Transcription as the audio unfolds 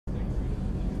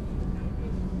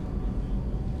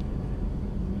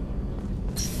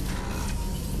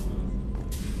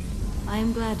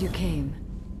am glad you came.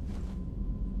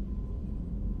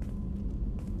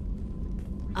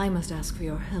 I must ask for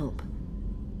your help.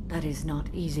 That is not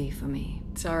easy for me.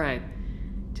 It's alright.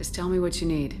 Just tell me what you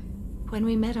need. When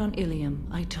we met on Ilium,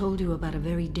 I told you about a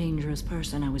very dangerous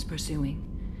person I was pursuing.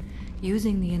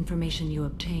 Using the information you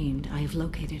obtained, I have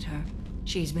located her.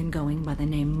 She's been going by the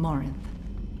name Morinth.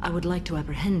 I would like to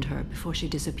apprehend her before she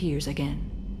disappears again.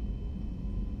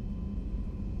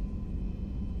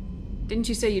 Didn't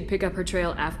you say you'd pick up her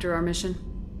trail after our mission?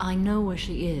 I know where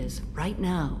she is, right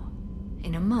now.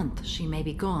 In a month, she may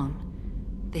be gone.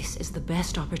 This is the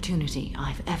best opportunity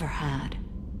I've ever had.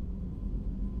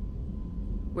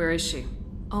 Where is she?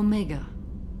 Omega,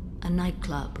 a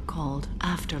nightclub called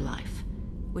Afterlife,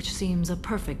 which seems a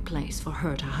perfect place for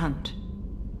her to hunt.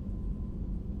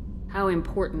 How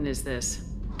important is this?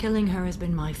 Killing her has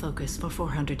been my focus for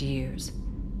 400 years.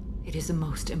 It is the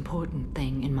most important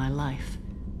thing in my life,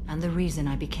 and the reason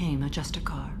I became a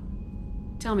Justicar.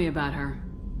 Tell me about her.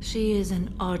 She is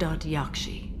an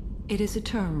Ardat-Yakshi. It is a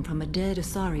term from a dead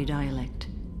Asari dialect.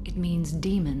 It means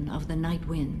demon of the night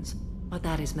winds, but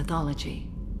that is mythology.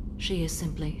 She is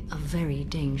simply a very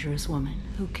dangerous woman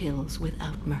who kills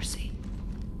without mercy.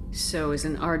 So is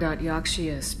an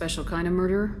Ardat-Yakshi a special kind of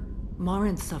murderer?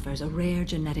 Morinth suffers a rare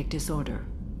genetic disorder.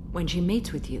 When she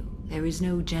mates with you, there is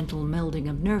no gentle melding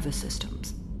of nervous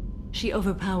systems. She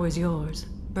overpowers yours,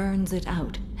 burns it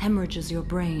out, hemorrhages your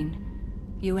brain.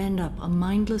 You end up a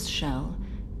mindless shell,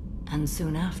 and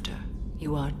soon after,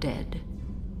 you are dead.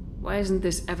 Why isn't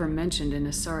this ever mentioned in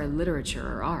Asari literature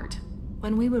or art?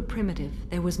 When we were primitive,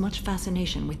 there was much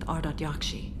fascination with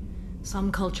Ardat-Yakshi.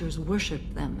 Some cultures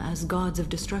worshipped them as gods of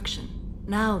destruction.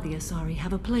 Now the Asari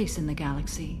have a place in the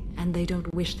galaxy, and they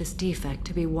don't wish this defect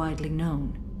to be widely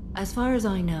known. As far as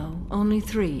I know, only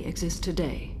 3 exist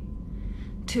today.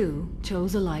 2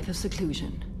 chose a life of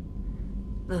seclusion.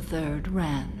 The 3rd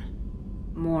ran.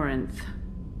 Morinth.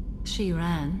 She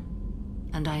ran,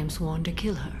 and I am sworn to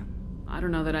kill her. I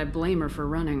don't know that I blame her for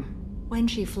running. When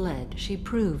she fled, she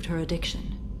proved her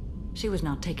addiction. She was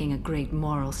not taking a great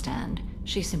moral stand.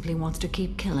 She simply wants to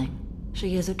keep killing.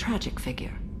 She is a tragic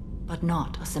figure, but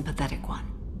not a sympathetic one.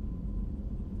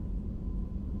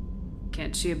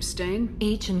 Can't she abstain?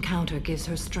 Each encounter gives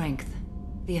her strength.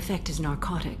 The effect is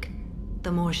narcotic.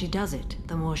 The more she does it,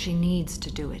 the more she needs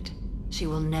to do it. She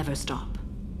will never stop.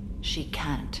 She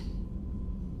can't.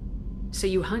 So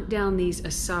you hunt down these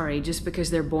Asari just because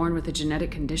they're born with a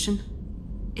genetic condition?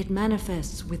 It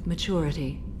manifests with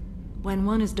maturity. When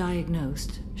one is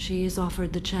diagnosed, she is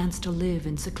offered the chance to live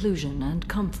in seclusion and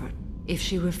comfort. If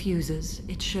she refuses,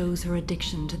 it shows her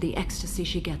addiction to the ecstasy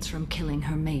she gets from killing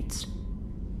her mates.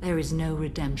 There is no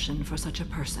redemption for such a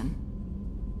person.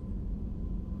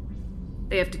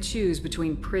 They have to choose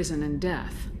between prison and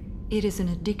death. It is an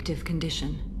addictive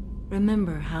condition.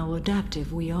 Remember how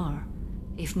adaptive we are.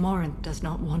 If Morinth does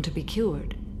not want to be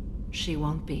cured, she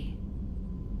won't be.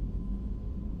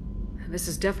 This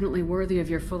is definitely worthy of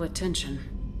your full attention.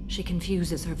 She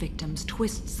confuses her victims,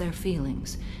 twists their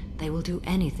feelings. They will do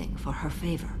anything for her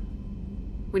favor.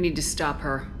 We need to stop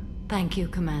her. Thank you,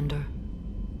 Commander.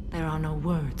 There are no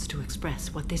words to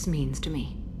express what this means to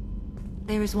me.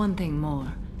 There is one thing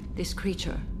more. This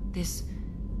creature, this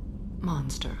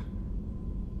monster.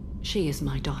 She is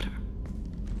my daughter.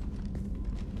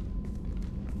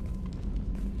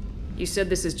 You said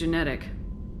this is genetic.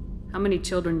 How many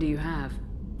children do you have?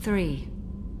 3.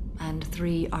 And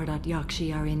 3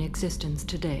 Ardat-Yakshi are in existence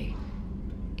today.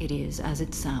 It is as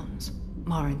it sounds.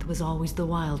 Morinth was always the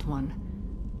wild one.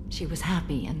 She was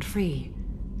happy and free,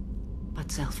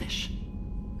 but selfish.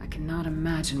 I cannot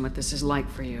imagine what this is like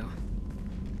for you.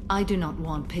 I do not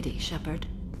want pity, Shepard.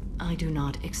 I do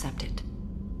not accept it.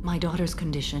 My daughter's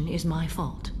condition is my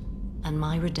fault, and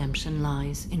my redemption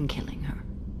lies in killing her.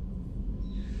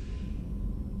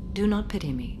 Do not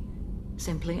pity me.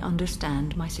 Simply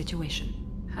understand my situation.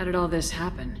 How did all this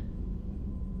happen?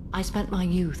 I spent my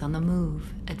youth on the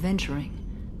move, adventuring.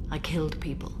 I killed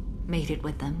people, mated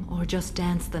with them, or just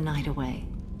danced the night away.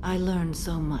 I learned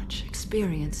so much,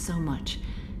 experienced so much,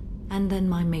 and then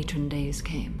my matron days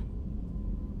came.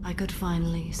 I could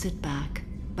finally sit back,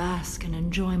 bask, and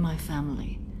enjoy my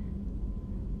family.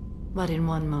 But in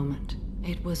one moment,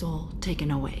 it was all taken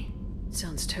away.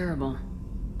 Sounds terrible.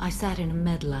 I sat in a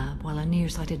med lab while a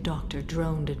nearsighted doctor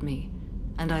droned at me,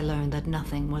 and I learned that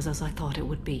nothing was as I thought it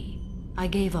would be. I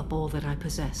gave up all that I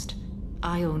possessed.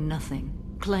 I own nothing,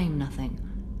 claim nothing.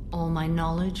 All my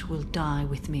knowledge will die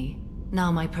with me.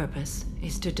 Now my purpose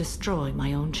is to destroy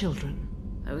my own children.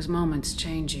 Those moments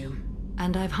change you.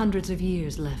 And I've hundreds of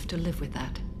years left to live with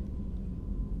that.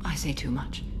 I say too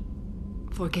much.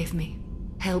 Forgive me.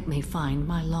 Help me find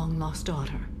my long-lost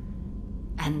daughter.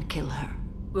 And kill her.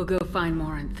 We'll go find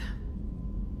Morinth.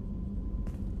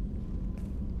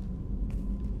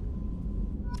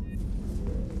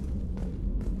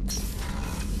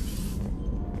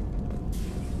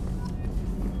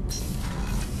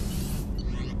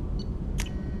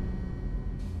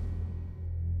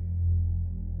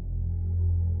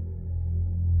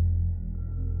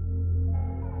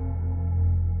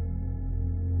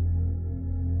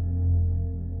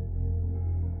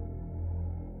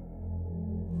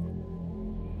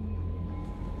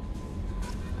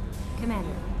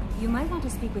 Commander, you might want to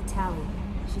speak with Tally.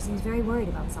 She seems very worried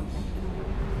about something.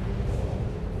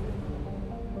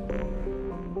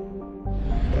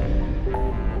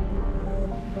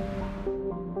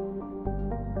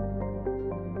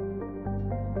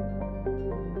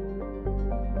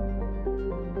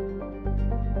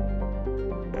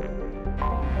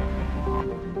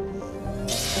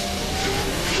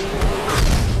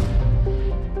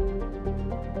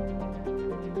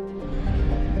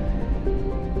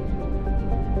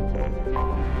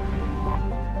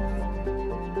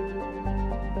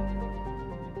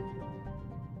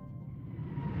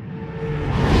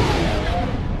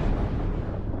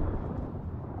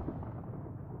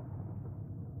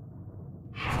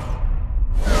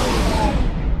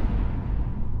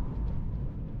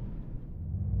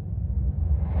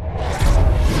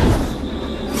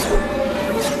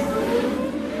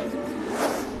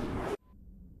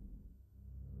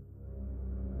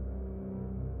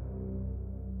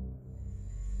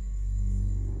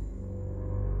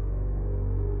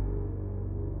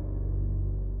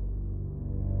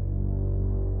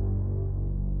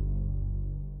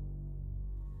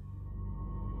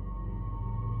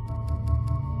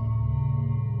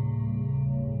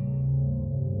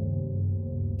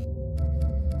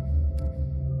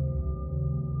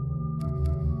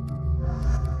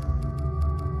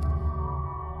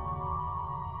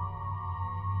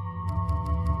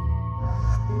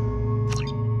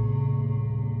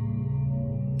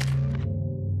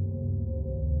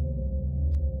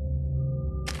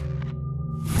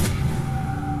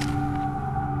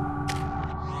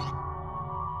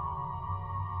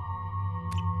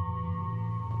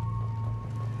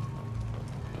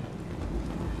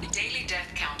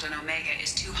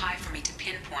 Is too high for me to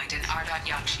pinpoint an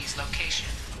Ardat-Yakshi's location.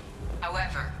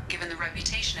 However, given the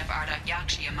reputation of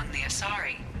Ardat-Yakshi among the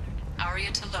Asari, Arya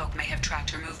T'Loak may have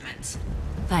tracked her movements.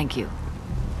 Thank you.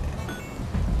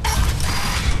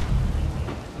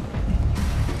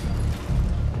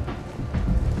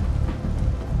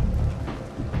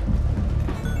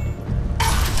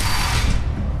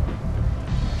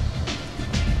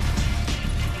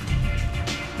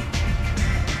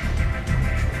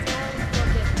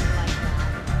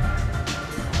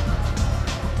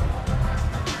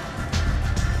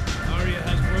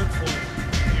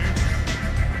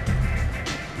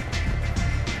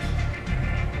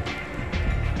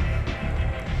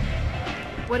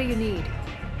 What do you need?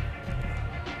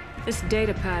 This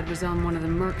data pad was on one of the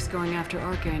mercs going after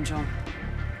Archangel.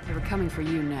 They were coming for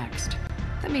you next.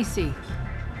 Let me see.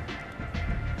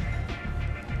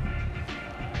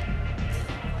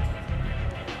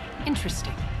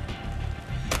 Interesting.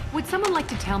 Would someone like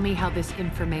to tell me how this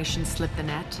information slipped the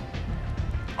net?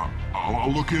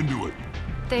 I'll look into it.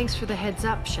 Thanks for the heads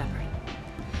up, Shepard.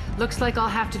 Looks like I'll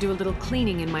have to do a little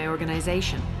cleaning in my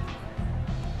organization.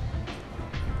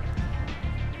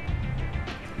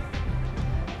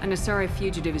 An Asari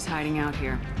fugitive is hiding out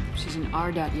here. She's an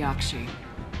Ardat-Yakshi.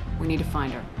 We need to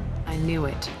find her. I knew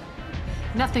it.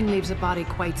 Nothing leaves a body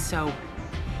quite so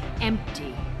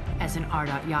empty as an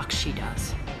Ardat-Yakshi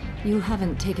does. You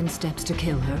haven't taken steps to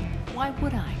kill her? Why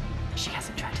would I? She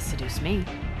hasn't tried to seduce me.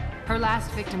 Her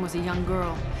last victim was a young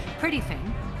girl. Pretty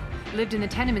thing. Lived in the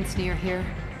tenements near here.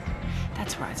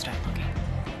 That's where I'd start looking.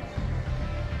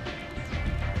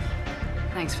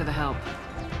 Thanks for the help.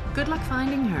 Good luck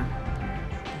finding her.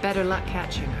 Better luck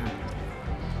catching her.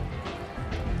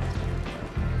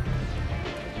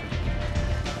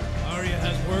 Arya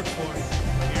has work for you.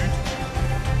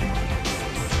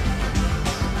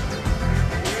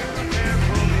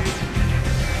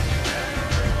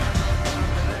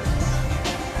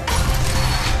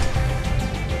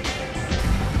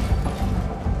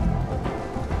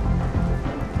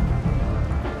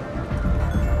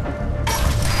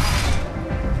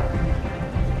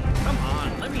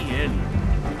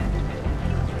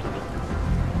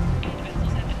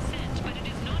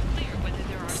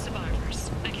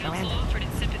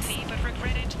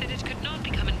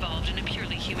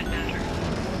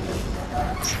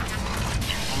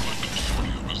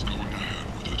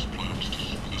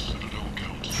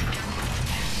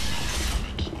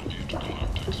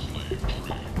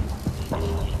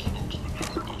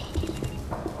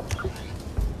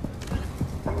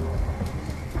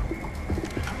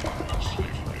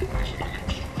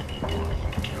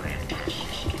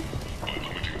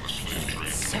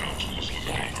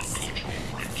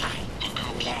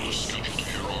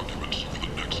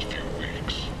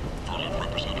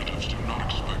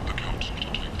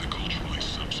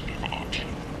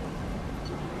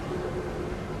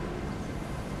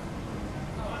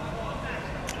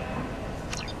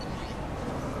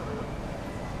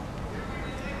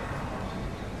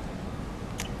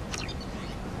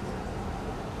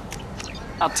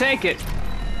 I'll take it.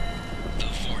 The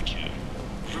fortune.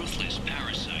 Ruthless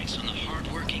parasites on the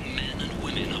hardworking men and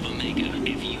women of Omega.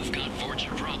 If you've got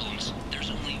fortune problems, there's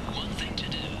only one thing to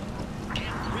do.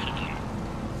 Get rid of them.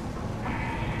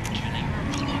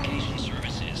 Generic relocation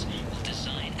services will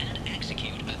design and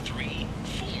execute a 3,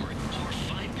 4, or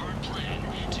 5-part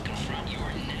plan to confront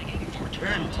your nagging fortune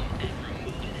problem and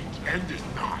remove it. End it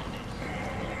now.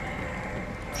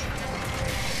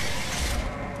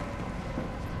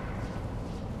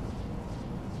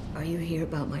 Are you here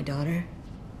about my daughter?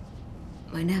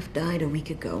 My nephew died a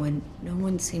week ago and no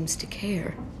one seems to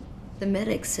care. The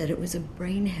medics said it was a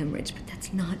brain hemorrhage, but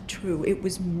that's not true. It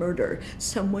was murder.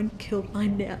 Someone killed my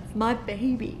nephew, my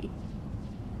baby.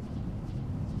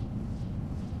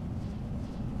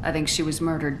 I think she was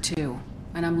murdered too,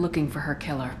 and I'm looking for her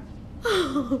killer.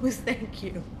 Oh, thank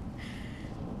you.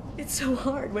 It's so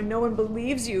hard when no one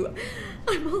believes you.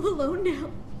 I'm all alone now.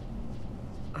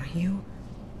 Are you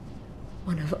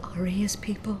one of Aria's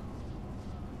people?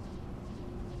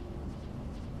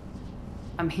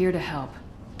 I'm here to help.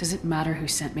 Does it matter who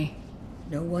sent me?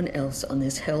 No one else on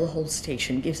this hellhole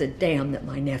station gives a damn that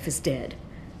my nephew is dead.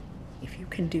 If you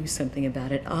can do something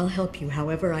about it, I'll help you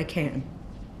however I can.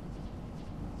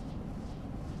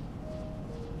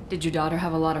 Did your daughter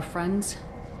have a lot of friends?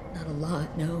 Not a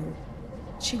lot, no.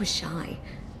 She was shy.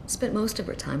 Spent most of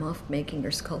her time off making her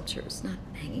sculptures, not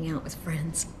hanging out with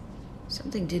friends.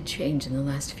 Something did change in the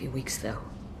last few weeks, though.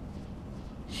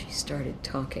 She started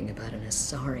talking about an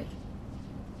Asari.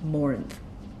 Morinth.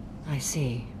 I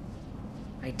see.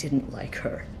 I didn't like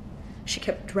her. She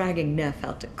kept dragging Neff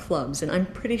out to clubs, and I'm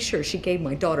pretty sure she gave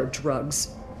my daughter drugs.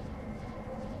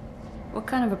 What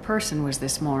kind of a person was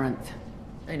this Morinth?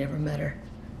 I never met her.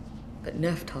 But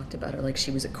Neff talked about her like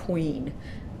she was a queen.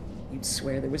 You'd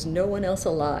swear there was no one else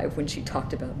alive when she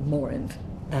talked about Morinth.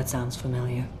 That sounds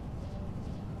familiar.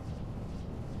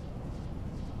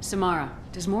 Samara,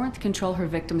 does Morinth control her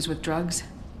victims with drugs?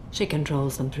 She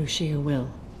controls them through sheer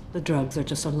will. The drugs are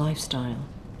just a lifestyle.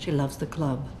 She loves the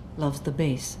club, loves the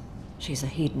base. She's a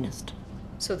hedonist.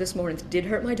 So this Morinth did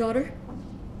hurt my daughter?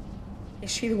 Is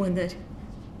she the one that...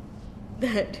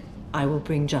 I will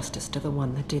bring justice to the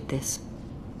one that did this.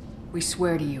 We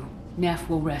swear to you, Neff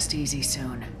will rest easy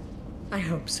soon. I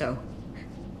hope so.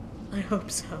 I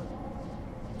hope so.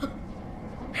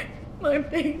 My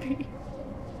baby.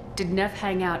 Did Neff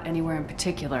hang out anywhere in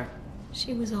particular?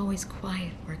 She was always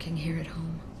quiet working here at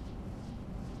home.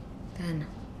 Then,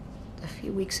 a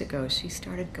few weeks ago, she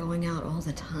started going out all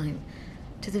the time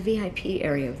to the VIP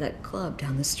area of that club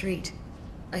down the street.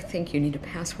 I think you need a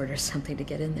password or something to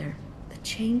get in there. The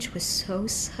change was so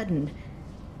sudden.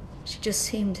 She just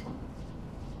seemed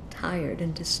tired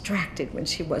and distracted when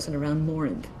she wasn't around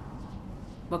Morinth.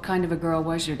 What kind of a girl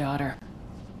was your daughter?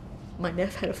 My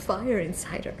nephew had a fire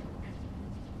inside her.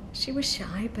 She was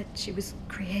shy, but she was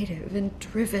creative and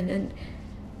driven and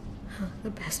the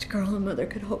best girl a mother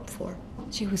could hope for.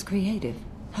 She was creative.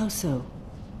 How so?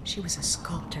 She was a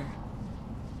sculptor.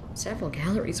 Several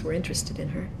galleries were interested in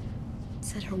her.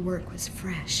 Said her work was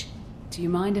fresh. Do you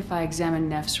mind if I examine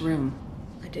Neff's room?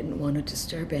 I didn't want to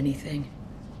disturb anything.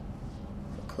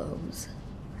 Her clothes,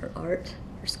 her art,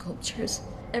 her sculptures,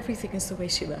 everything is the way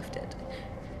she left it.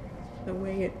 The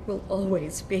way it will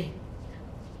always be.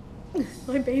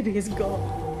 My baby is gone.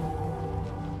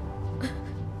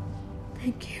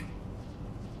 Thank you.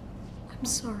 I'm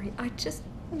sorry. I just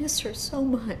miss her so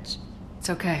much. It's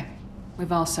okay.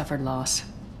 We've all suffered loss.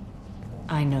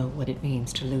 I know what it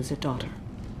means to lose a daughter.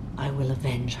 I will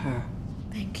avenge her.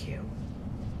 Thank you.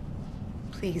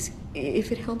 Please,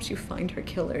 if it helps you find her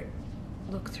killer,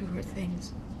 look through her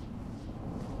things.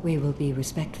 We will be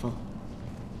respectful.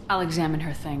 I'll examine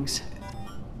her things.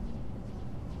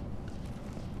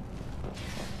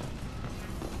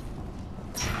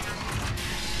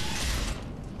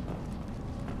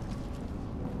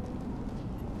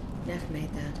 Neff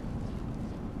made that.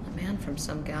 A man from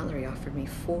some gallery offered me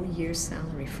 4 years'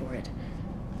 salary for it,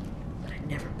 but I'd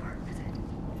never part with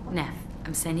it. Neff,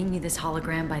 I'm sending you this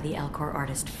hologram by the Elcor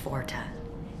artist Forta.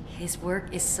 His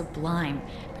work is sublime,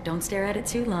 but don't stare at it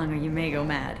too long or you may go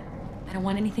mad. I don't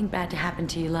want anything bad to happen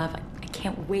to you, love. I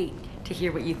can't wait to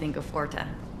hear what you think of Forta.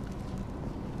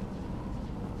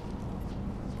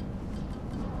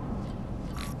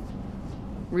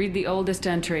 Read the oldest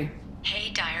entry.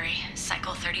 Hey, diary.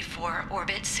 Cycle 34,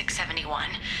 orbit 671.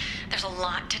 There's a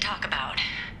lot to talk about.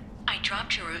 I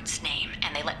dropped your root's name,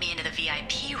 and they let me into the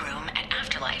VIP room at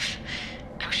Afterlife.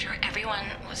 I'm sure everyone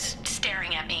was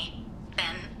staring at me.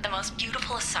 Then, the most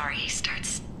beautiful Asari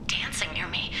starts dancing near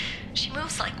me. She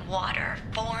moves like water,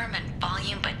 form and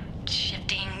volume, but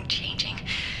shifting, changing.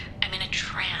 I'm in a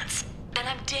trance. Then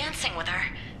I'm dancing dancing with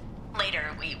her. Later,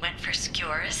 we went for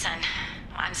skewers, and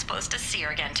I'm supposed to see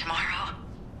her again tomorrow.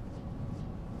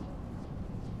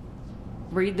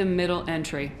 Read the middle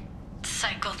entry.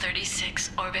 Cycle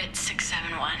 36, orbit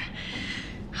 671.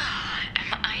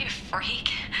 Am I a freak?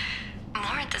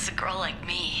 Morinth is a girl like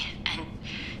me, and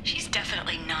she's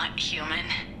definitely not human.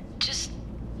 Just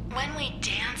when we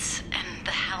dance and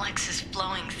the helix is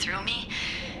flowing through me,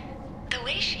 the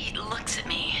way she looks at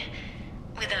me,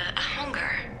 with a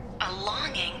hunger, a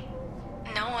longing,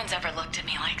 no one's ever looked at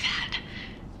me like that.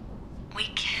 We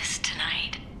kissed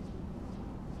tonight.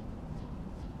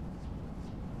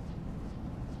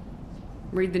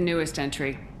 Read the newest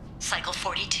entry. Cycle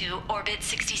 42, orbit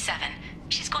 67.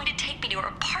 She's going to take me to her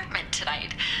apartment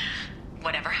tonight.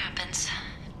 Whatever happens,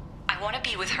 I want to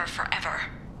be with her forever.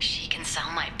 She can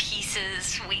sell my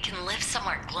pieces. We can live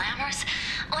somewhere glamorous,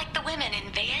 like the women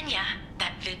in Vanya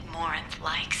that Vid Morinth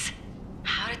likes.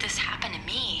 How did this happen to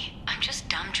me? I'm just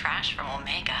dumb trash from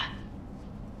Omega.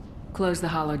 Close the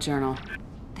hollow journal.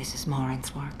 This is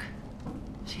Morinth's work.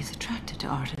 She's attracted to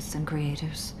artists and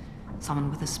creators.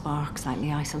 Someone with a spark,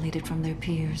 slightly isolated from their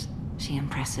peers. She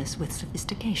impresses with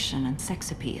sophistication and sex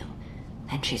appeal.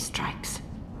 Then she strikes.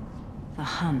 The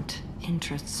hunt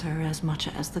interests her as much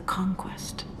as the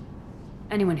conquest.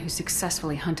 Anyone who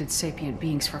successfully hunted sapient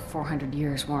beings for 400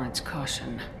 years warrants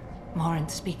caution. Morinth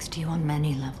speaks to you on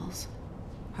many levels.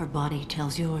 Her body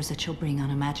tells yours that she'll bring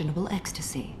unimaginable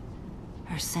ecstasy.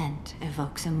 Her scent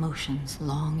evokes emotions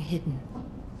long hidden.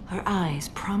 Her eyes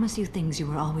promise you things you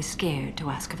were always scared to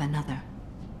ask of another.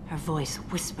 Her voice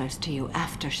whispers to you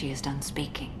after she is done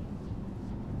speaking.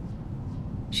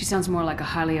 She sounds more like a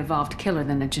highly evolved killer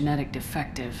than a genetic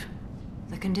defective.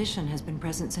 The condition has been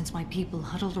present since my people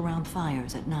huddled around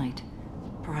fires at night.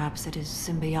 Perhaps it is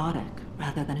symbiotic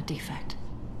rather than a defect.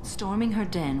 Storming her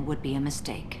den would be a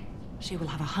mistake. She will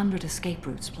have 100 escape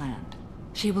routes planned.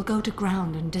 She will go to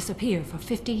ground and disappear for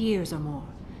 50 years or more.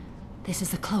 This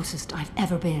is the closest I've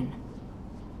ever been.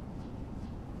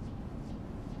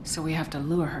 So we have to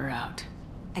lure her out.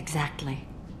 Exactly.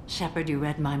 Shepard, you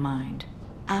read my mind.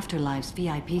 Afterlife's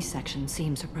VIP section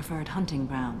seems her preferred hunting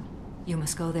ground. You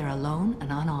must go there alone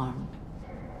and unarmed.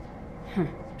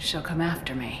 She'll come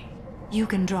after me. You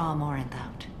can draw Morinth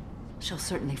out. She'll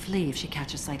certainly flee if she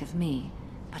catches sight of me,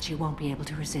 but she won't be able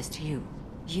to resist you.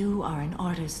 You are an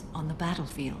artist on the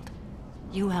battlefield.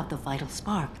 You have the vital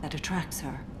spark that attracts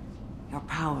her. Your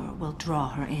power will draw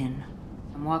her in.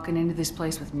 I'm walking into this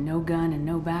place with no gun and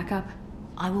no backup?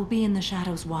 I will be in the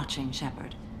shadows watching,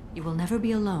 Shepard. You will never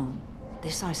be alone.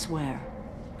 This I swear.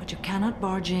 But you cannot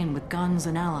barge in with guns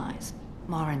and allies.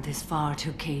 Morinth is far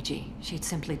too cagey. She'd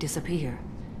simply disappear.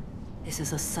 This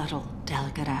is a subtle,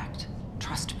 delicate act.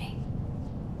 Trust me.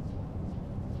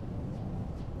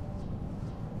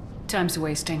 Time's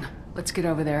wasting. Let's get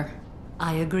over there.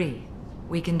 I agree.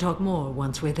 We can talk more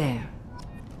once we're there.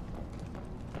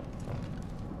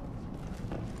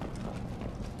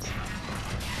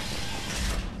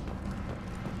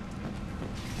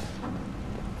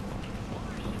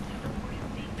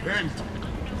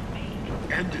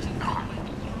 End is not.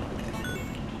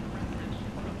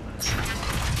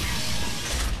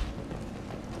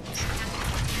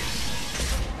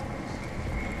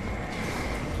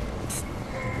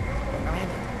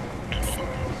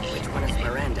 Miranda. Which one is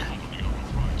Miranda?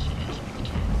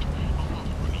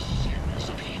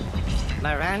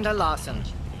 Miranda Lawson.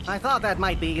 I thought that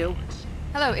might be you.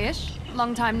 Hello, Ish.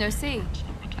 Long time no see.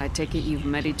 I take it you've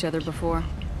met each other before?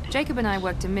 Jacob and I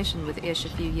worked a mission with Ish a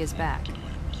few years back.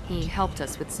 He helped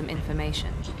us with some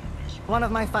information. One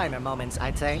of my finer moments,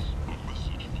 I'd say.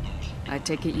 I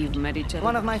take it you've met each other?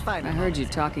 One of my finer I heard you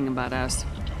moments. talking about us.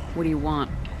 What do you want?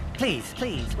 Please,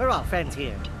 please, we're all friends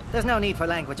here. There's no need for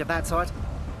language of that sort.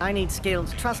 I need skilled,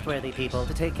 trustworthy people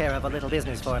to take care of a little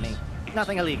business for me.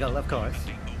 Nothing illegal, of course,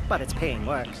 but it's paying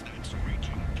work.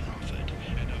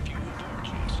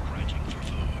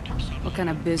 What kind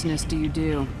of business do you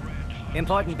do?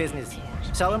 Important business.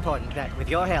 So important that, with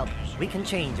your help, we can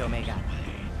change Omega.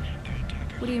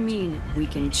 What do you mean, we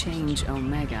can change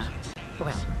Omega?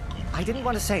 Well, I didn't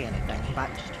want to say anything, but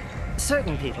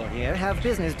certain people here have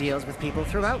business deals with people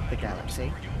throughout the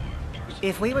galaxy.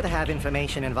 If we were to have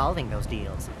information involving those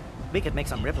deals, we could make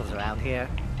some ripples around here.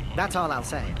 That's all I'll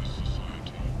say.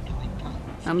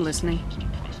 I'm listening.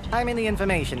 I'm in the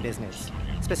information business,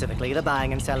 specifically the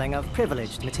buying and selling of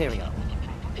privileged material.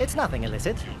 It's nothing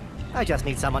illicit. I just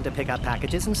need someone to pick up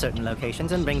packages in certain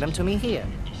locations and bring them to me here.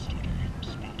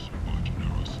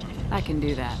 I can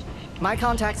do that. My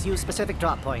contacts use specific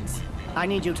drop points. I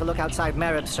need you to look outside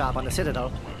Merib's shop on the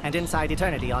Citadel and inside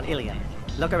Eternity on Ilion.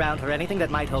 Look around for anything that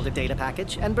might hold a data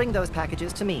package, and bring those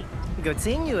packages to me. Good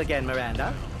seeing you again,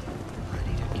 Miranda.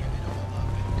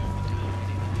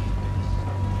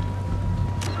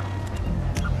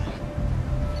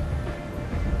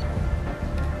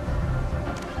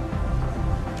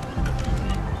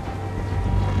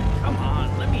 Come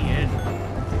on, let me in.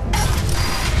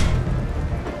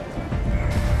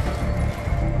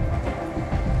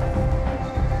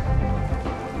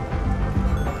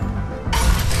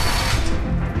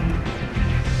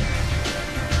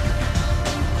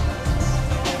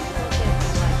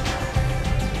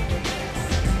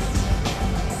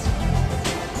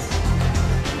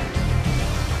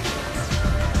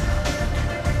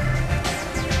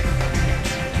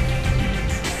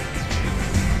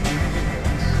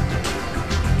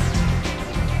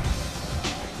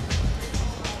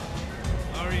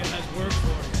 Aria has work for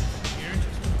you. You're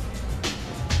interested.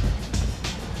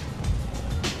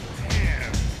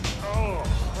 Man. Oh.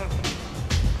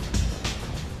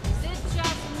 Is it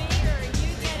just me, or are you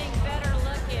getting better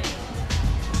looking?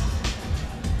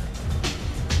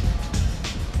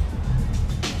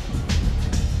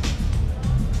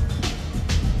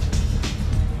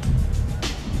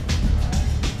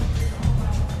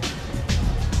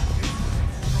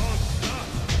 Strong stuff.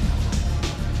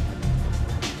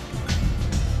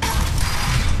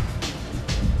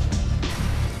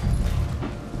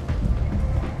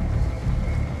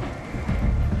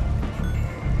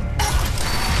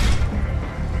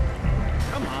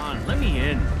 Come on, let me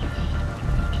in.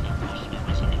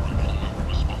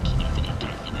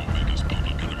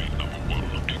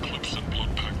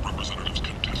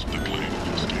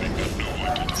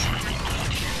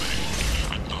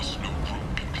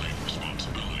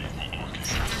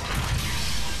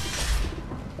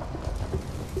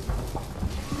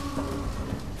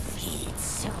 Feed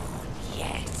soon,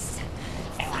 yes.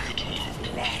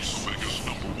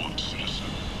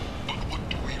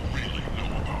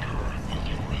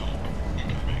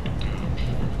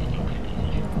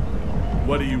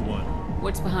 What do you want?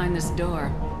 What's behind this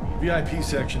door? VIP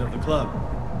section of the club.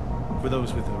 For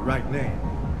those with the right name.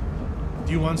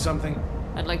 Do you want something?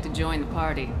 I'd like to join the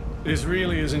party. This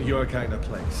really isn't your kind of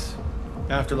place.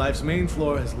 Afterlife's main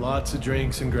floor has lots of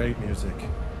drinks and great music.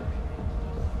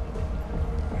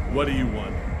 What do you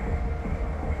want?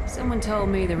 Someone told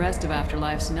me the rest of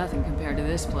Afterlife's nothing compared to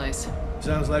this place.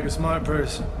 Sounds like a smart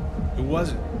person. Who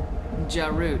was it?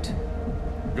 Jarut.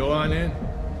 Go on in.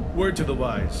 Word to the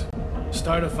wise.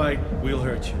 Start a fight, we'll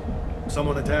hurt you.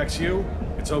 Someone attacks you,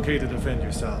 it's okay to defend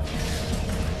yourself.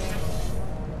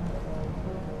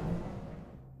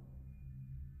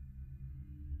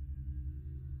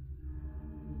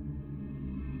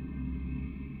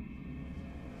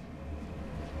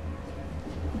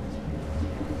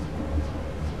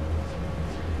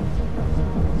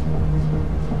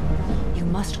 You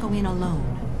must go in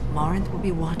alone. Morinth will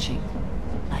be watching.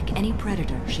 Like any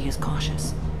predator, she is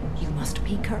cautious. You must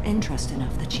pique her interest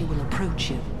enough that she will approach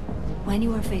you. When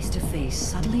you are face to face,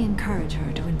 subtly encourage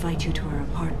her to invite you to her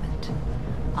apartment.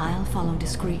 I'll follow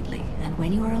discreetly, and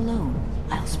when you are alone,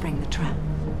 I'll spring the trap.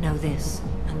 Know this,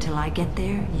 until I get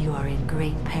there, you are in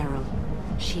great peril.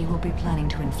 She will be planning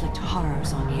to inflict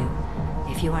horrors on you.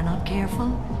 If you are not careful,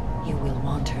 you will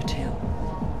want her to.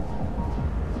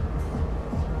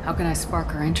 How can I spark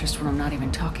her interest when I'm not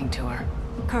even talking to her?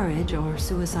 Courage or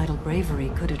suicidal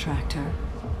bravery could attract her.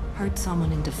 Hurt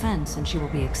someone in defense and she will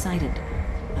be excited.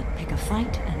 But pick a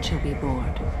fight and she'll be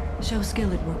bored. Show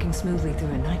skill at working smoothly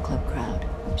through a nightclub crowd.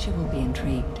 She will be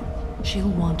intrigued. She'll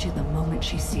want you the moment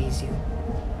she sees you.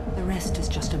 The rest is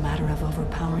just a matter of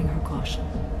overpowering her caution.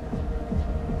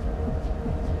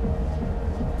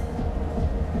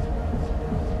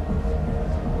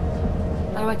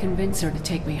 How do I convince her to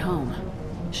take me home?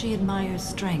 She admires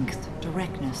strength,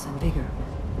 directness, and vigor.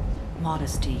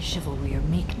 Modesty, chivalry, or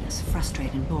meekness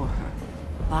frustrate and bore her.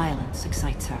 Violence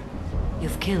excites her.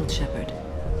 You've killed Shepard.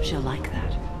 She'll like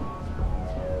that.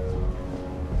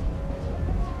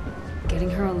 Getting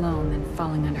her alone, then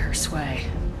falling under her sway.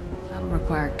 That'll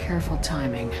require careful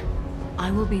timing.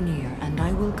 I will be near, and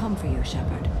I will come for you,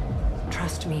 Shepard.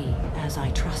 Trust me, as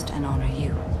I trust and honor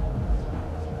you.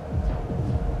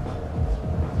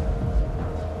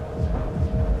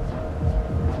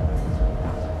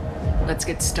 Let's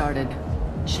get started.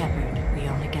 Shepard, we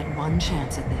only get one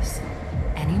chance at this.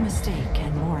 Any mistake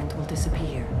and Morinth will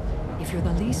disappear. If you're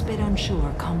the least bit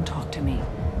unsure, come talk to me.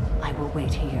 I will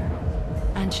wait here.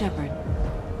 And Shepard,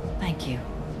 thank you.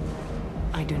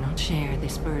 I do not share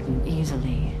this burden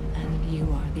easily, and you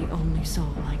are the only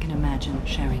soul I can imagine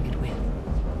sharing it with.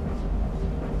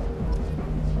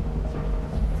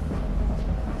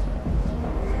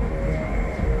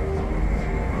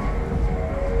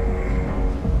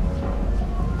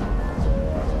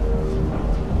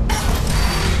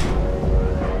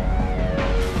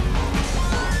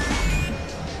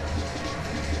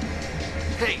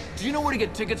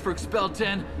 get tickets for Expel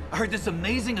 10? I heard this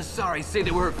amazing Asari say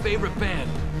they were her favorite band.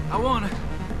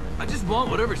 I just want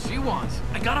whatever she wants.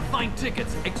 I gotta find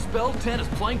tickets. Expel 10 is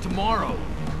playing tomorrow.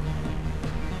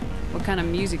 What kind of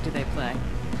music do they play?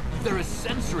 They're a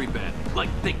sensory band. Like,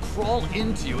 they crawl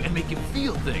into you and make you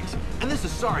feel things. And this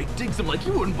Asari digs them like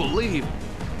you wouldn't believe.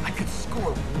 I could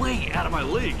score way out of my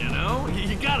league, you know?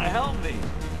 You gotta help me.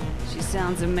 She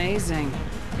sounds amazing.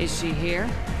 Is she here?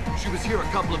 She was here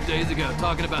a couple of days ago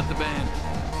talking about the band.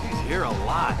 She's here a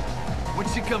lot. When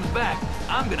she comes back,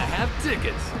 I'm gonna have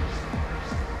tickets.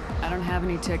 I don't have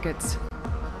any tickets.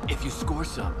 If you score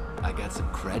some, I got some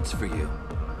creds for you.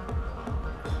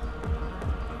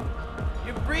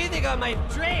 You're breathing on my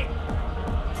drink!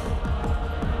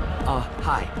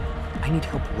 Hi. I need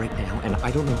help right now, and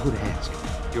I don't know who to ask.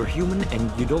 You're human,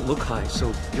 and you don't look high,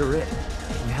 so you're it.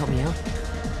 Can you help me out?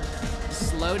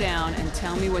 Slow down and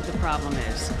tell me what the problem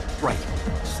is. Right.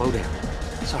 Slow down.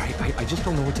 Sorry, I just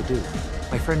don't know what to do.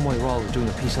 My friend Moiral is doing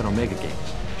a piece on Omega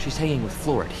Games. She's hanging with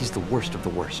Floret. He's the worst of the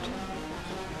worst.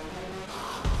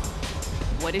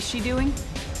 What is she doing?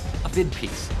 A vid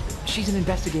piece. She's an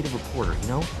investigative reporter, you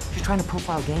know? She's trying to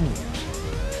profile gang leaders.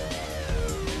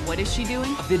 What is she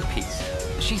doing? A vid piece.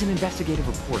 She's an investigative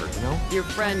reporter, you know? Your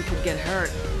friend could get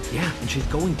hurt. Yeah, and she's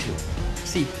going to.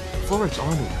 See, Floret's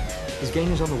on to her. His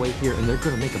gang is on the way here, and they're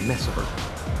gonna make a mess of her.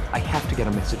 I have to get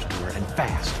a message to her, and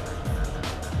fast.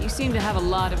 You seem to have a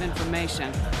lot of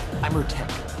information. I'm her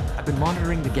tech. I've been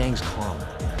monitoring the gang's comm.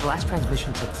 The last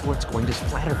transmission said Floret's going to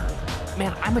splatter her.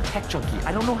 Man, I'm a tech junkie.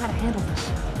 I don't know how to handle this.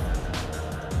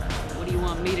 What do you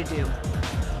want me to do?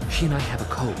 She and I have a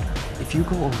code. If you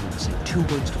go over and say 2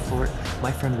 words to Floret,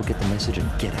 my friend will get the message and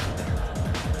get out of there.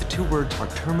 The 2 words are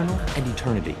terminal and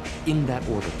eternity. In that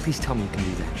order. Please tell me you can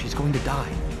do that. She's going to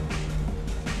die.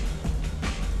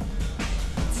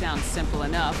 Sounds simple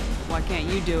enough. Why can't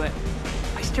you do it?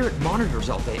 I stare at monitors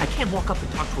all day. I can't walk up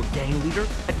and talk to a gang leader.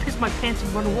 I'd piss my pants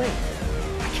and run away.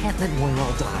 I can't let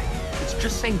Moiral die. It's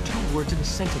just saying 2 words in a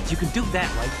sentence. You can do that,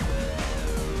 right?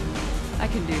 I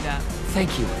can do that.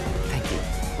 Thank you. Thank you.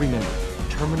 Remember,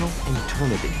 terminal and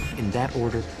eternity. In that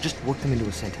order, just work them into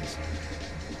a sentence.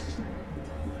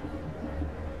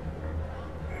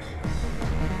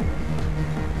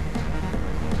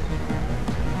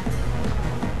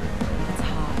 It's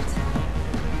hot.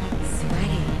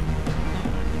 Sweaty.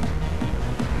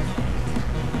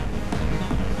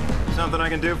 Something I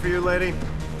can do for you, lady?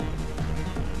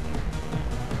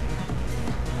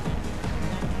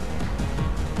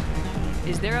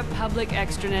 Is there a public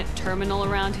extranet terminal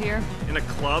around here? In a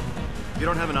club? You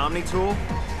don't have an Omni tool?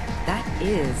 That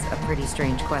is a pretty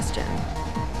strange question.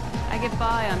 I get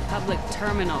by on public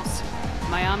terminals.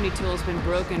 My Omni tool's been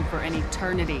broken for an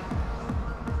eternity.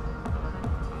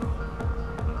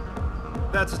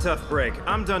 That's a tough break.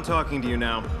 I'm done talking to you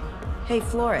now. Hey,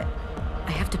 Floret.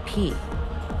 I have to pee.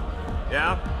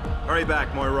 Yeah? Hurry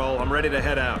back, Moiral. I'm ready to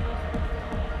head out.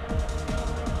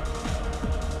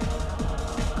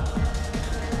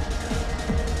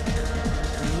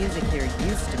 The music here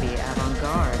used to be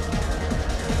avant-garde.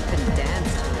 Couldn't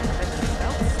dance to it, but he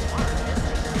felt smart.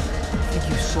 Thank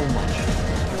you so much.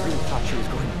 I really thought she was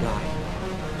going to die.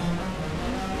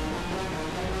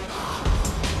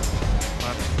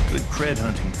 Lots of good cred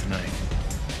hunting tonight.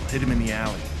 We'll hit him in the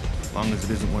alley. As long as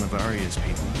it isn't one of Arya's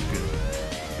people, we're good.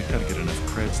 We gotta get enough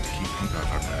creds to keep Pink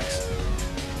off our backs.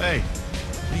 Hey,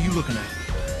 what are you looking at?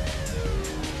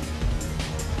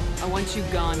 I want you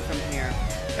gone from here.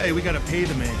 Hey, we gotta pay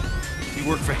the man. He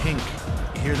worked for Hink.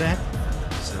 You hear that?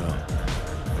 So,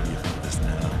 what do you think of this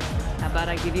now? How about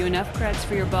I give you enough creds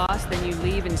for your boss, then you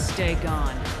leave and stay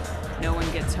gone. No one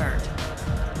gets hurt.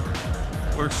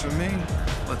 Works for me.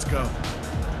 Let's go.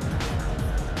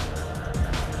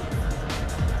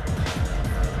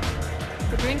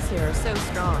 The drinks here are so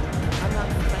strong. I'm not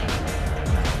complaining.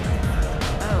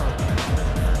 Oh.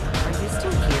 Are you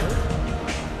still here?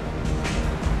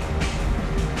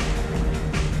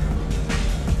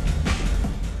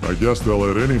 I guess they'll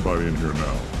let anybody in here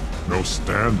now. No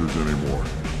standards anymore.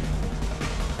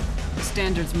 The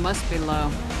standards must be low.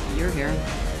 You're here.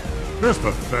 It's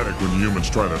pathetic when humans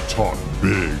try to talk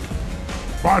big.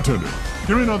 Bartender,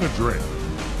 give me another drink.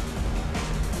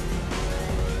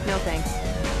 No thanks.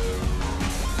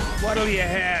 What'll you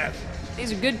have?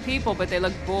 These are good people, but they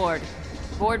look bored.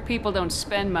 Bored people don't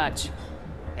spend much.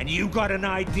 And you got an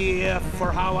idea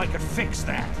for how I could fix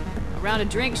that? A round of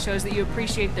drinks shows that you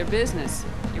appreciate their business.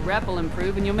 Your rep will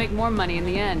improve and you'll make more money in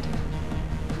the end.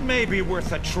 Maybe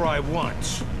worth a try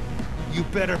once. You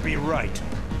better be right.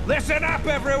 Listen up,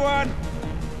 everyone!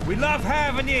 We love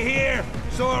having you here,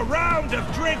 so a round of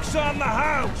drinks on the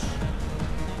house!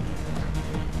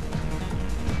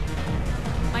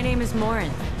 My name is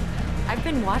Morin. I've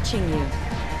been watching you.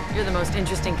 You're the most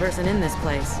interesting person in this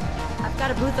place. I've got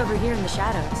a booth over here in the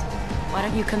shadows. Why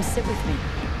don't you come sit with me?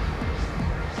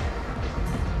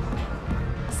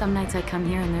 Some nights I come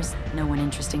here and there's no one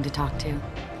interesting to talk to.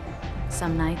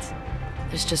 Some nights,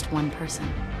 there's just one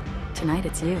person. Tonight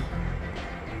it's you.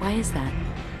 Why is that?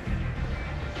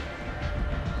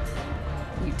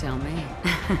 You tell me.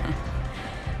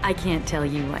 I can't tell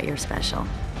you why you're special.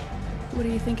 What do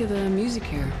you think of the music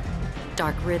here?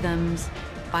 Dark rhythms,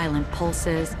 violent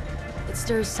pulses. It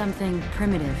stirs something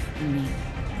primitive in me.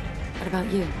 What about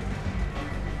you?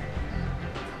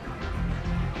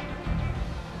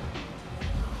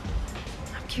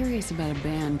 I'm curious about a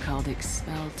band called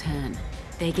Expel 10.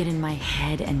 They get in my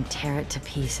head and tear it to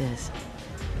pieces.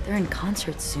 They're in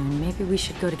concert soon. Maybe we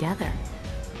should go together.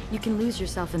 You can lose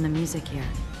yourself in the music here.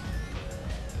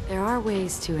 There are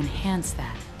ways to enhance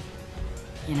that,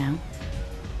 you know?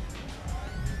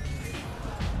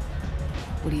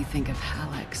 What do you think of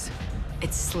Hallex?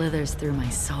 It slithers through my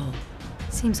soul.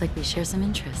 Seems like we share some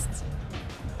interests.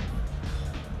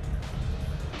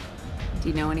 Do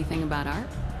you know anything about art?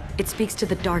 It speaks to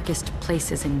the darkest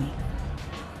places in me.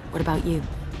 What about you?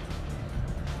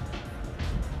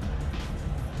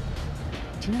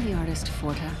 Do you know the artist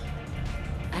Forta?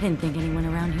 I didn't think anyone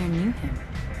around here knew him.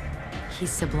 He's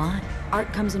sublime.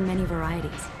 Art comes in many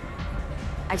varieties.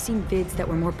 I've seen vids that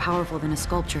were more powerful than a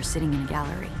sculpture sitting in a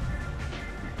gallery.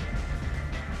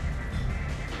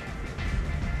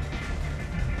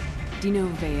 Do you know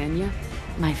Vaenya?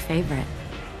 My favorite.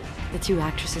 The two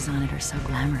actresses on it are so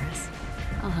glamorous.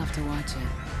 I'll have to watch it.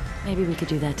 Maybe we could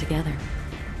do that together.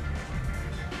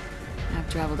 I've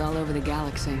traveled all over the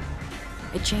galaxy.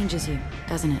 It changes you,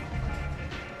 doesn't it?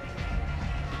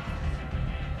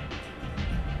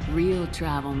 Real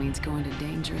travel means going to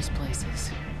dangerous places.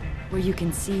 Where you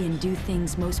can see and do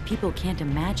things most people can't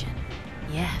imagine.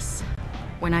 Yes.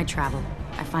 When I travel,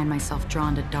 I find myself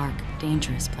drawn to dark,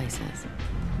 dangerous places.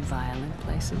 Violent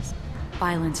places?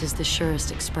 Violence is the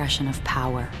surest expression of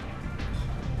power.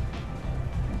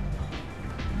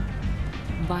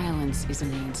 Violence is a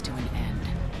means to an end.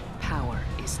 Power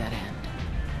is that end.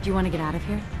 Do you want to get out of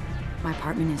here? My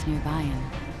apartment is nearby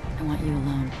and I want you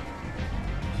alone.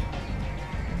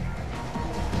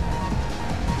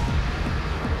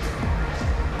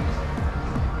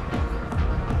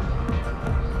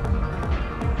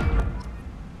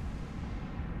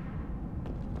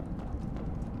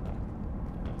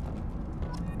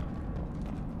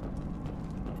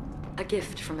 A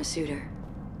gift from a suitor.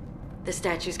 The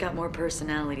statue's got more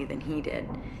personality than he did.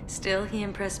 Still, he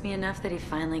impressed me enough that he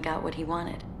finally got what he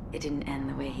wanted. It didn't end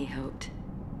the way he hoped.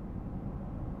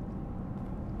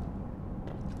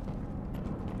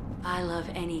 I love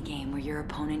any game where your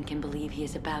opponent can believe he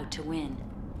is about to win,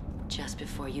 just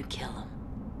before you kill him.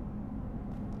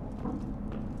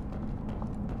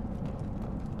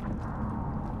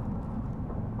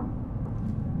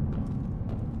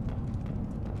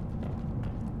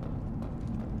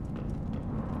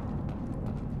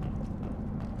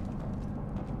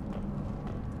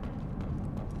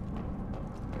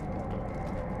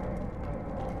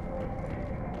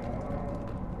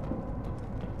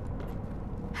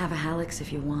 Have a Hallex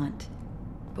if you want,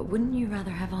 but wouldn't you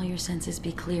rather have all your senses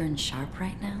be clear and sharp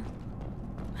right now?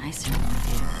 I certainly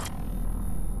do.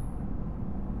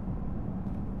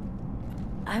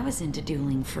 I was into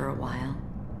dueling for a while.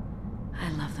 I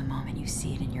love the moment you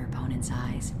see it in your opponent's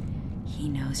eyes. He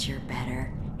knows you're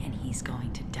better, and he's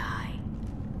going to die.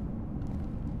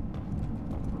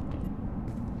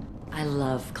 I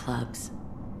love clubs.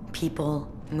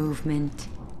 People, movement,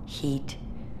 heat.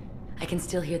 I can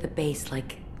still hear the bass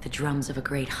like the drums of a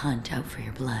great hunt out for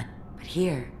your blood. But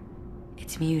here,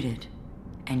 it's muted,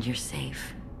 and you're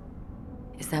safe.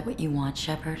 Is that what you want,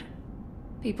 Shepard?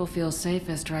 People feel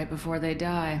safest right before they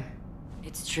die.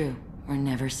 It's true. We're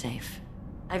never safe.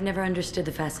 I've never understood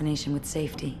the fascination with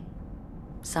safety.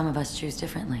 Some of us choose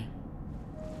differently.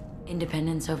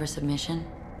 Independence over submission?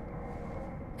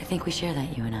 I think we share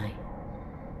that, you and I.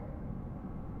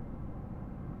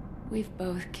 We've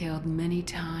both killed many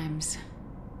times,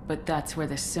 but that's where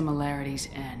the similarities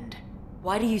end.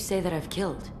 Why do you say that I've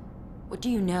killed? What do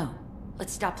you know?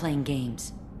 Let's stop playing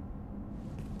games.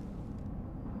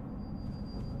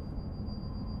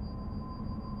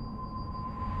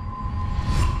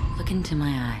 Look into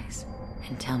my eyes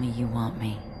and tell me you want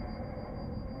me.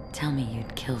 Tell me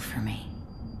you'd kill for me.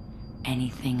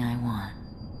 Anything I want.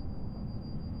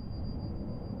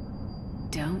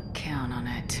 Don't count on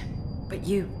it. But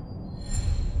you...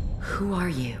 who are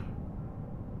you?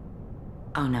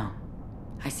 Oh no.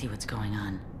 I see what's going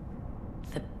on.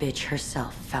 The bitch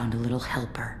herself found a little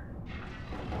helper.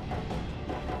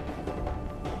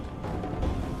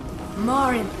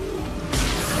 Marin!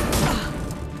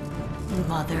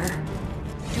 Mother.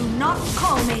 Do not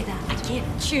call me that! I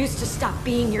can't choose to stop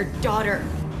being your daughter,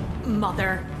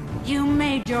 Mother. You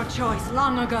made your choice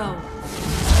long ago.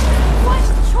 What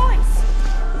choice?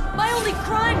 My only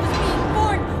crime was being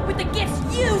born with the gifts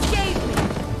you gave me!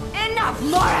 Enough,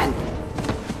 Marin!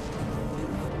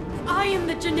 I am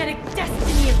the genetic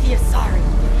destiny of the Asari,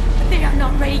 but they are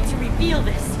not ready to reveal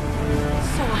this.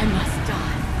 So I must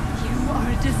die. You are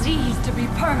a disease to be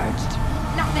purged.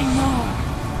 Nothing more.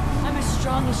 I'm as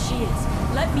strong as she is.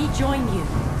 Let me join you.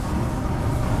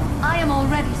 I am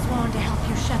already sworn to help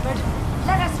you, Shepard.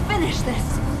 Let us finish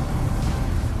this.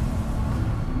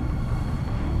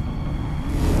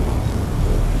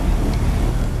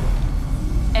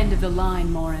 End of the line,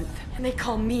 Morinth. And they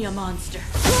call me a monster.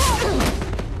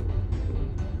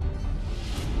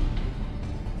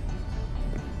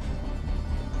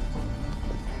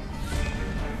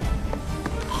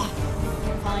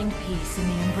 Find peace in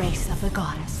the embrace of the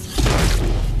goddess.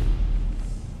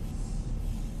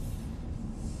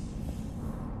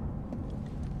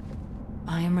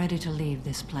 I am ready to leave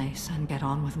this place and get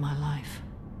on with my life.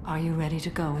 Are you ready to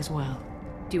go as well?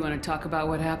 Do you want to talk about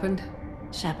what happened?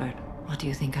 Shepard, what do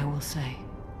you think I will say?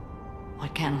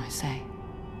 What can I say?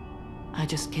 I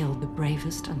just killed the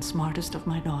bravest and smartest of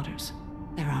my daughters.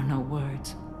 There are no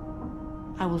words.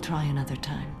 I will try another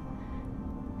time.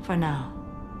 For now,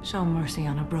 show mercy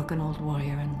on a broken old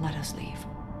warrior and let us leave.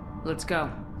 Let's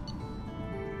go.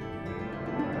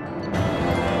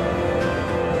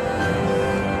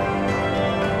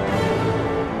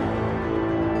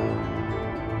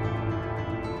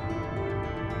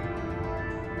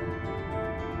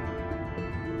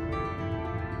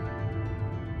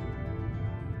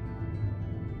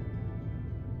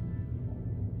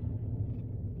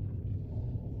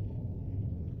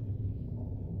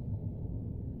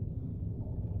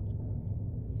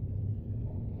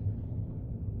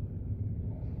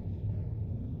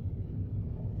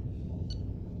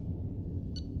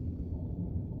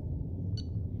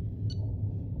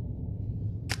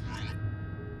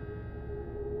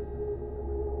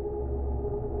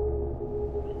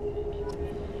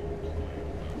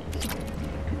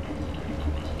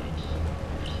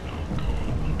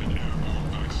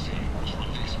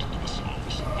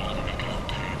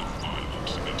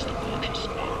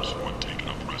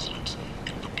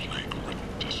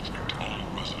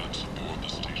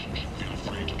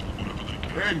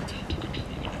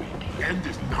 End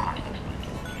is not.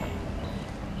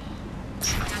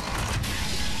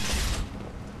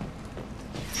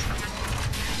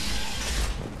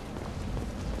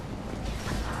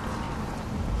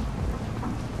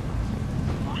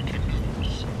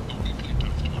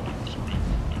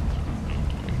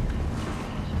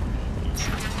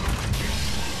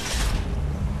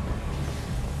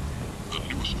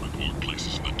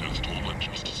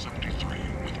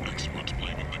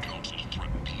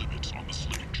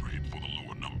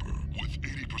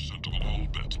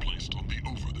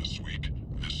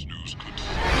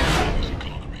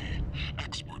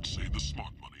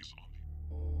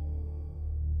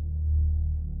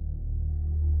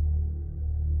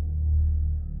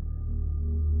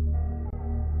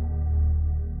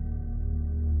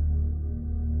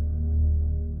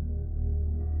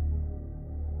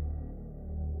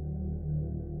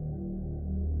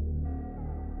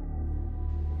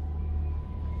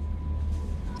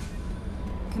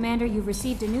 Commander, you've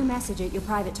received a new message at your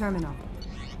private terminal.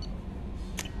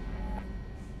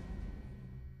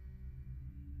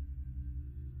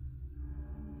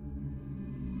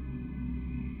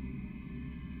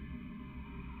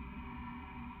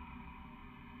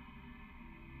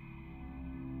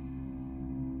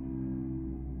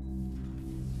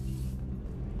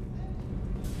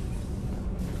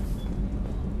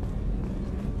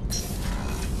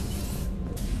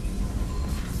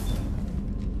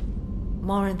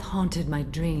 Morinth haunted my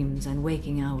dreams and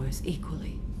waking hours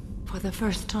equally. For the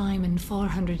first time in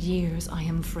 400 years, I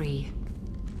am free.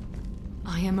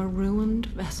 I am a ruined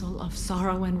vessel of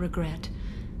sorrow and regret,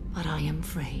 but I am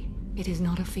free. It is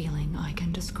not a feeling I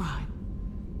can describe.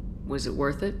 Was it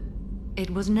worth it? It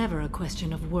was never a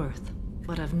question of worth,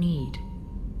 but of need.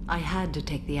 I had to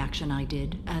take the action I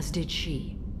did, as did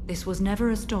she. This was never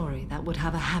a story that would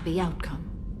have a happy outcome.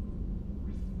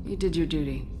 You did your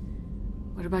duty.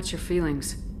 What about your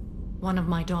feelings? One of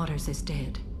my daughters is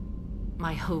dead.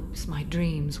 My hopes, my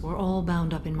dreams were all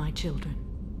bound up in my children.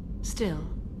 Still,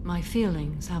 my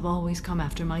feelings have always come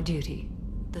after my duty.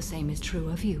 The same is true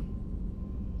of you.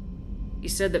 You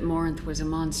said that Morinth was a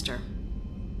monster,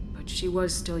 but she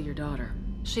was still your daughter.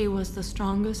 She was the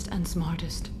strongest and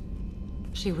smartest.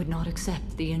 She would not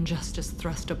accept the injustice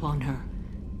thrust upon her.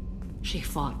 She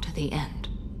fought to the end.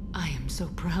 I am so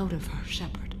proud of her,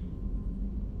 Shepard.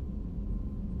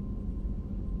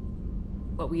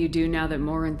 What will you do now that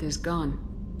Morinth is gone?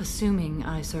 Assuming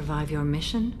I survive your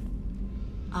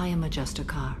mission, I am a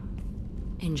Justicar.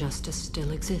 Injustice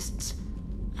still exists,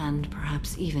 and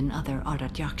perhaps even other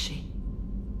Ardat-Yakshi.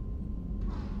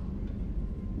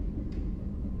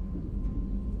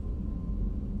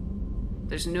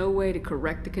 There's no way to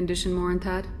correct the condition Morinth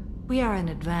had? We are an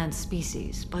advanced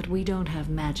species, but we don't have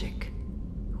magic.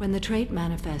 When the trait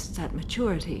manifests at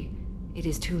maturity, it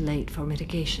is too late for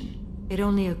mitigation. It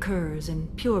only occurs in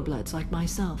purebloods like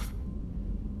myself.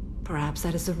 Perhaps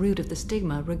that is the root of the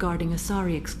stigma regarding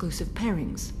Asari-exclusive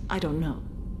pairings. I don't know.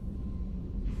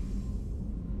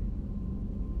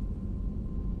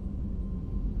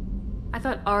 I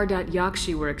thought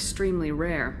Ardat-Yakshi were extremely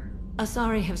rare.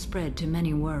 Asari have spread to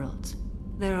many worlds.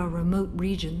 There are remote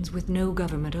regions with no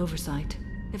government oversight.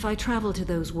 If I travel to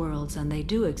those worlds and they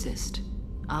do exist,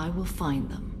 I will find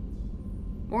them.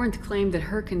 Morinth claimed that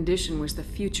her condition was the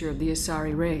future of the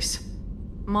Asari race.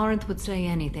 Morinth would say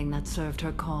anything that served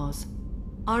her cause.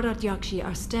 Ardat-Yakshi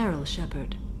are sterile,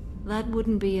 Shepard. That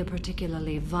wouldn't be a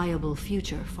particularly viable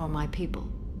future for my people.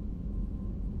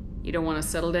 You don't want to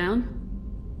settle down?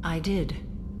 I did.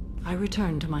 I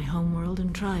returned to my homeworld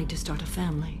and tried to start a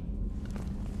family.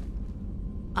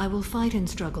 I will fight and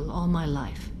struggle all my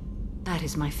life. That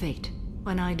is my fate.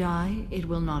 When I die, it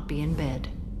will not be in bed.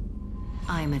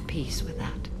 I am at peace with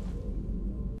that.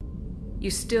 You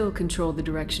still control the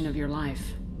direction of your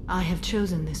life. I have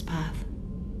chosen this path.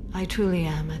 I truly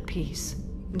am at peace,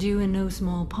 due in no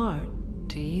small part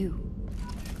to you.